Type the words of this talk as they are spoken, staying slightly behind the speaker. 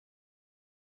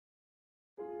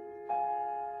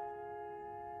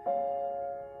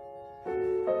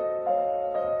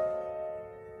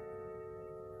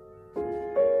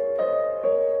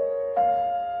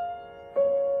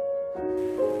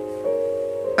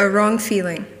A wrong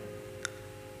feeling.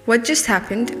 What just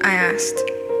happened? I asked.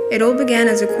 It all began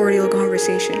as a cordial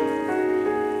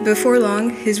conversation. Before long,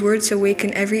 his words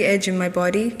awakened every edge in my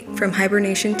body, from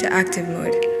hibernation to active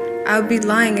mode. I would be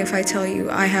lying if I tell you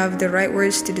I have the right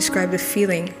words to describe the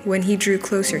feeling when he drew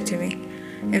closer to me.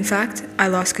 In fact, I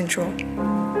lost control.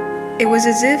 It was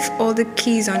as if all the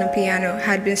keys on a piano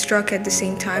had been struck at the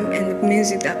same time, and the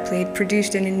music that played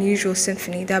produced an unusual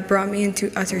symphony that brought me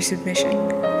into utter submission.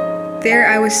 There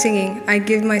I was singing, "I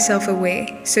give myself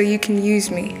away, so you can use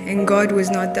me," and God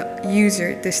was not the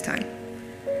user this time.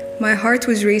 My heart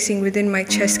was racing within my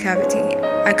chest cavity.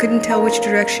 I couldn't tell which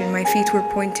direction my feet were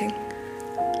pointing.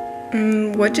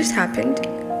 What just happened?"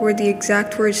 were the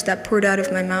exact words that poured out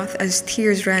of my mouth as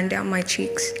tears ran down my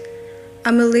cheeks.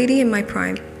 I'm a lady in my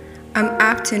prime. I'm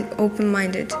apt and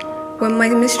open-minded. When my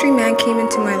mystery man came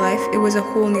into my life, it was a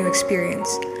whole new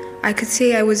experience. I could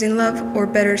say I was in love, or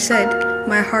better said,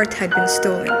 my heart had been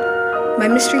stolen. My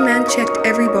mystery man checked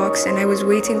every box, and I was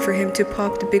waiting for him to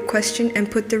pop the big question and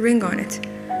put the ring on it.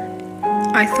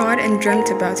 I thought and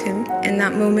dreamt about him in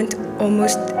that moment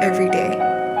almost every day.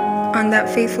 On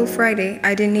that fateful Friday,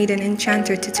 I didn't need an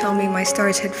enchanter to tell me my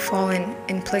stars had fallen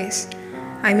in place.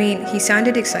 I mean, he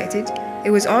sounded excited. It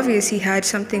was obvious he had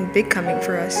something big coming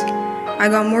for us. I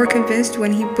got more convinced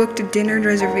when he booked a dinner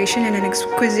reservation in an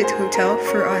exquisite hotel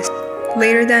for us.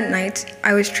 Later that night,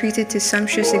 I was treated to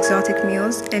sumptuous exotic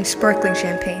meals and sparkling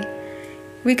champagne.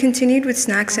 We continued with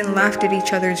snacks and laughed at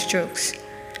each other's jokes.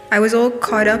 I was all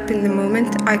caught up in the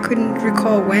moment. I couldn't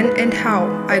recall when and how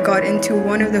I got into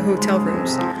one of the hotel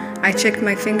rooms. I checked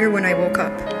my finger when I woke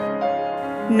up.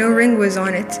 No ring was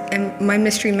on it, and my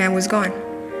mystery man was gone.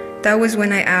 That was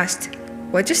when I asked,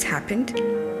 "What just happened?"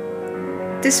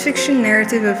 This fiction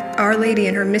narrative of Our Lady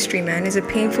and her mystery man is a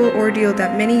painful ordeal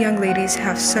that many young ladies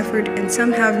have suffered, and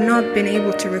some have not been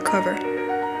able to recover.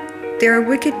 There are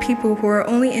wicked people who are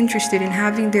only interested in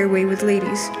having their way with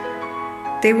ladies.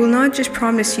 They will not just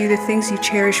promise you the things you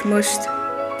cherish most,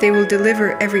 they will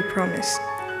deliver every promise.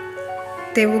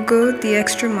 They will go the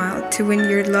extra mile to win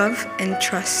your love and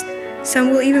trust. Some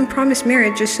will even promise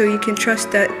marriage just so you can trust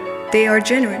that they are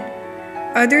genuine.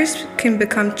 Others can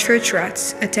become church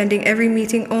rats, attending every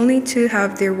meeting only to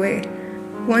have their way.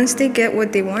 Once they get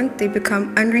what they want, they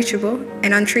become unreachable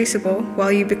and untraceable, while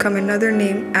you become another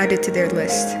name added to their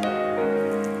list.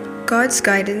 God's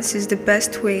guidance is the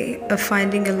best way of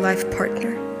finding a life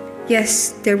partner.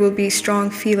 Yes, there will be strong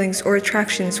feelings or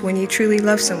attractions when you truly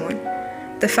love someone.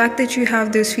 The fact that you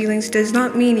have those feelings does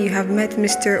not mean you have met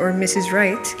Mr. or Mrs.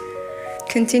 Right.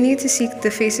 Continue to seek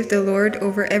the face of the Lord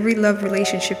over every love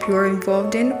relationship you are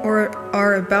involved in or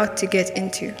are about to get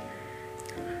into.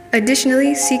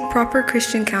 Additionally, seek proper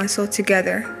Christian counsel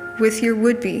together with your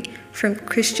would-be from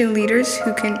Christian leaders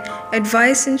who can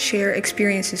advise and share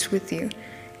experiences with you.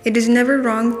 It is never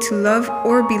wrong to love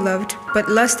or be loved, but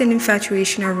lust and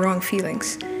infatuation are wrong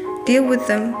feelings. Deal with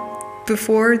them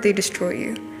before they destroy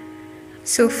you.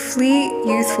 So flee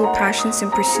youthful passions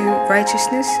and pursue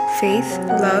righteousness, faith,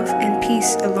 love, and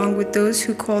peace along with those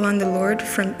who call on the Lord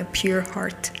from a pure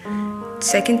heart.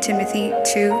 2 Timothy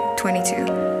 2:22.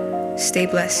 Stay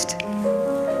blessed.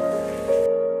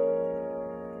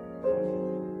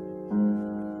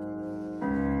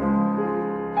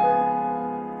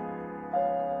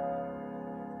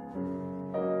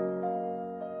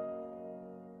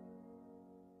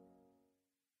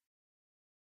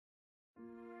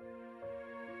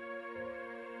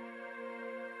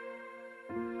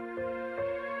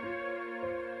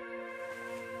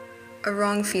 A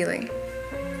wrong feeling.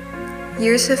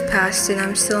 Years have passed and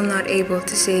I'm still not able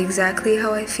to say exactly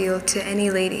how I feel to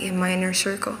any lady in my inner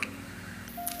circle.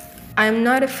 I am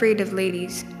not afraid of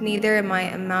ladies, neither am I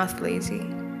a mouth lazy.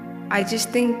 I just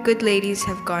think good ladies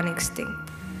have gone extinct.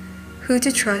 Who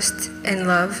to trust and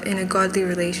love in a godly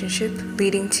relationship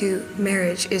leading to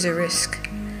marriage is a risk.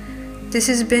 This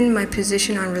has been my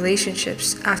position on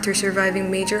relationships after surviving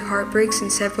major heartbreaks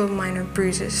and several minor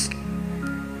bruises.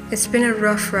 It's been a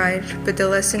rough ride, but the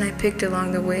lesson I picked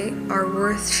along the way are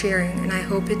worth sharing, and I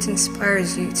hope it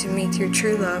inspires you to meet your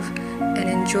true love and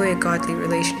enjoy a godly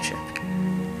relationship.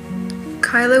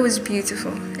 Kyla was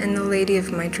beautiful and the lady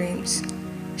of my dreams.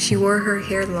 She wore her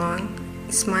hair long,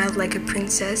 smiled like a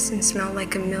princess, and smelled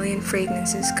like a million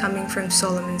fragrances coming from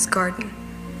Solomon's garden.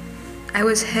 I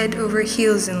was head over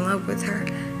heels in love with her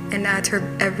and at her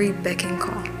every beck and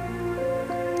call.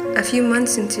 A few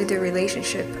months into the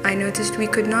relationship, I noticed we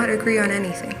could not agree on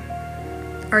anything.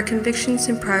 Our convictions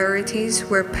and priorities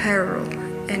were parallel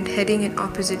and heading in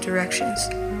opposite directions.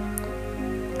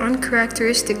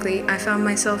 Uncharacteristically, I found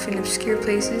myself in obscure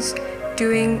places,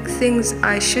 doing things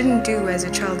I shouldn't do as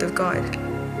a child of God.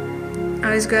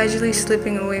 I was gradually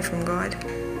slipping away from God.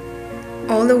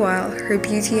 All the while, her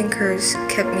beauty and curves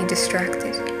kept me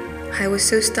distracted. I was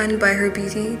so stunned by her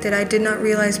beauty that I did not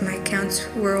realize my accounts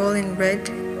were all in red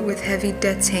with heavy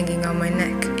debts hanging on my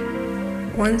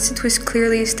neck. Once it was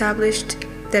clearly established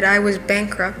that I was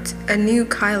bankrupt, a new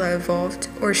Kyla evolved,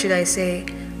 or should I say,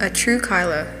 a true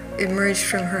Kyla emerged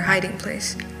from her hiding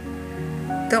place.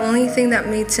 The only thing that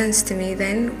made sense to me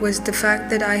then was the fact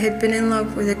that I had been in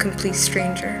love with a complete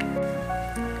stranger.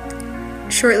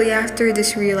 Shortly after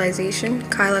this realization,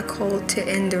 Kyla called to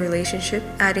end the relationship,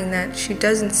 adding that she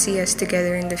doesn't see us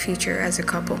together in the future as a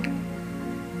couple.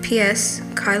 P.S.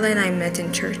 Kyla and I met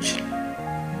in church.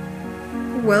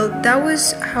 Well, that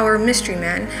was how our mystery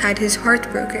man had his heart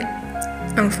broken.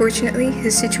 Unfortunately,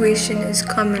 his situation is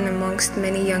common amongst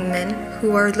many young men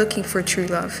who are looking for true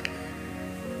love.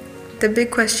 The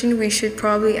big question we should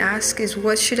probably ask is,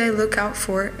 what should I look out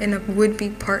for in a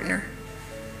would-be partner?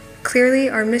 Clearly,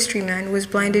 our mystery man was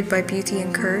blinded by beauty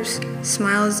and curves,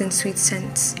 smiles and sweet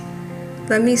scents.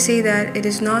 Let me say that it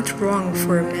is not wrong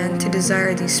for a man to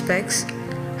desire these specs.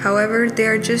 However, they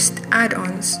are just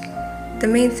add-ons. The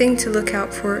main thing to look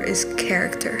out for is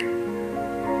character.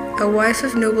 A wife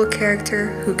of noble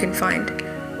character who can find.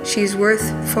 She is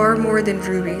worth far more than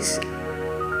rubies.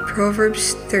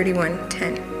 Proverbs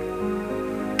 31:10.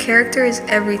 Character is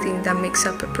everything that makes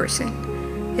up a person.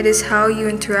 It is how you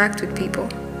interact with people.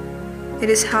 It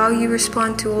is how you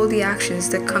respond to all the actions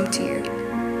that come to you.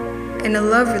 In a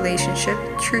love relationship,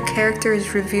 true character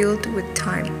is revealed with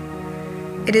time.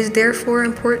 It is therefore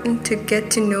important to get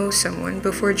to know someone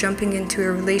before jumping into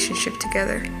a relationship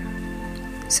together.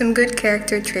 Some good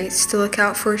character traits to look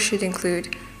out for should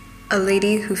include a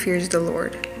lady who fears the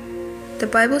Lord. The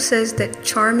Bible says that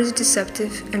charm is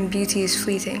deceptive and beauty is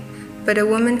fleeting, but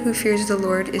a woman who fears the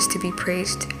Lord is to be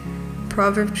praised.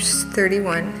 Proverbs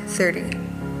 31:30.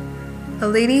 A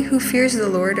lady who fears the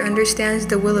Lord understands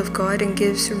the will of God and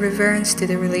gives reverence to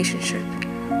the relationship.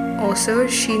 Also,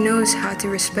 she knows how to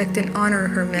respect and honor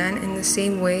her man in the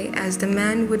same way as the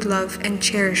man would love and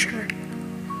cherish her.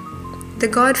 The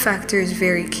God factor is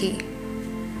very key.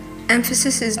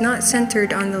 Emphasis is not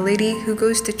centered on the lady who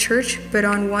goes to church, but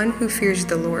on one who fears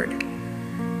the Lord.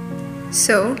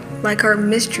 So, like our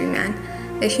mystery man,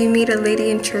 if you meet a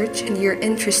lady in church and you're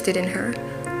interested in her,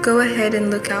 go ahead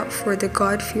and look out for the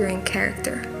God-fearing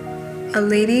character. A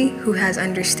lady who has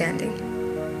understanding.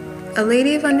 A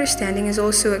lady of understanding is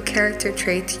also a character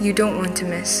trait you don't want to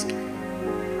miss.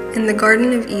 In the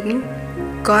Garden of Eden,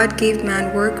 God gave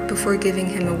man work before giving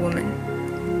him a woman.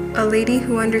 A lady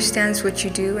who understands what you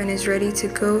do and is ready to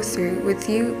go through with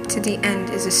you to the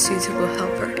end is a suitable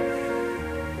helper.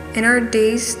 In our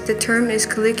days, the term is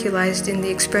colloquialized in the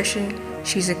expression,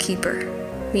 she's a keeper,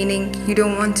 meaning you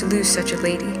don't want to lose such a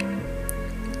lady.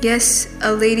 Yes,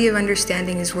 a lady of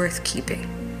understanding is worth keeping.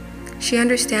 She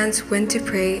understands when to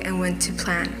pray and when to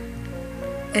plan.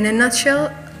 In a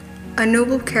nutshell, a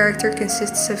noble character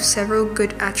consists of several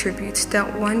good attributes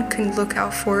that one can look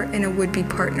out for in a would-be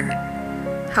partner.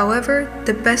 However,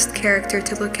 the best character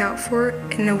to look out for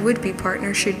in a would-be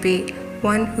partner should be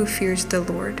one who fears the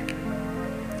Lord.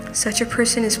 Such a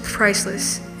person is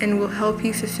priceless and will help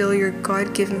you fulfill your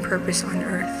God-given purpose on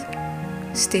earth.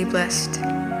 Stay blessed.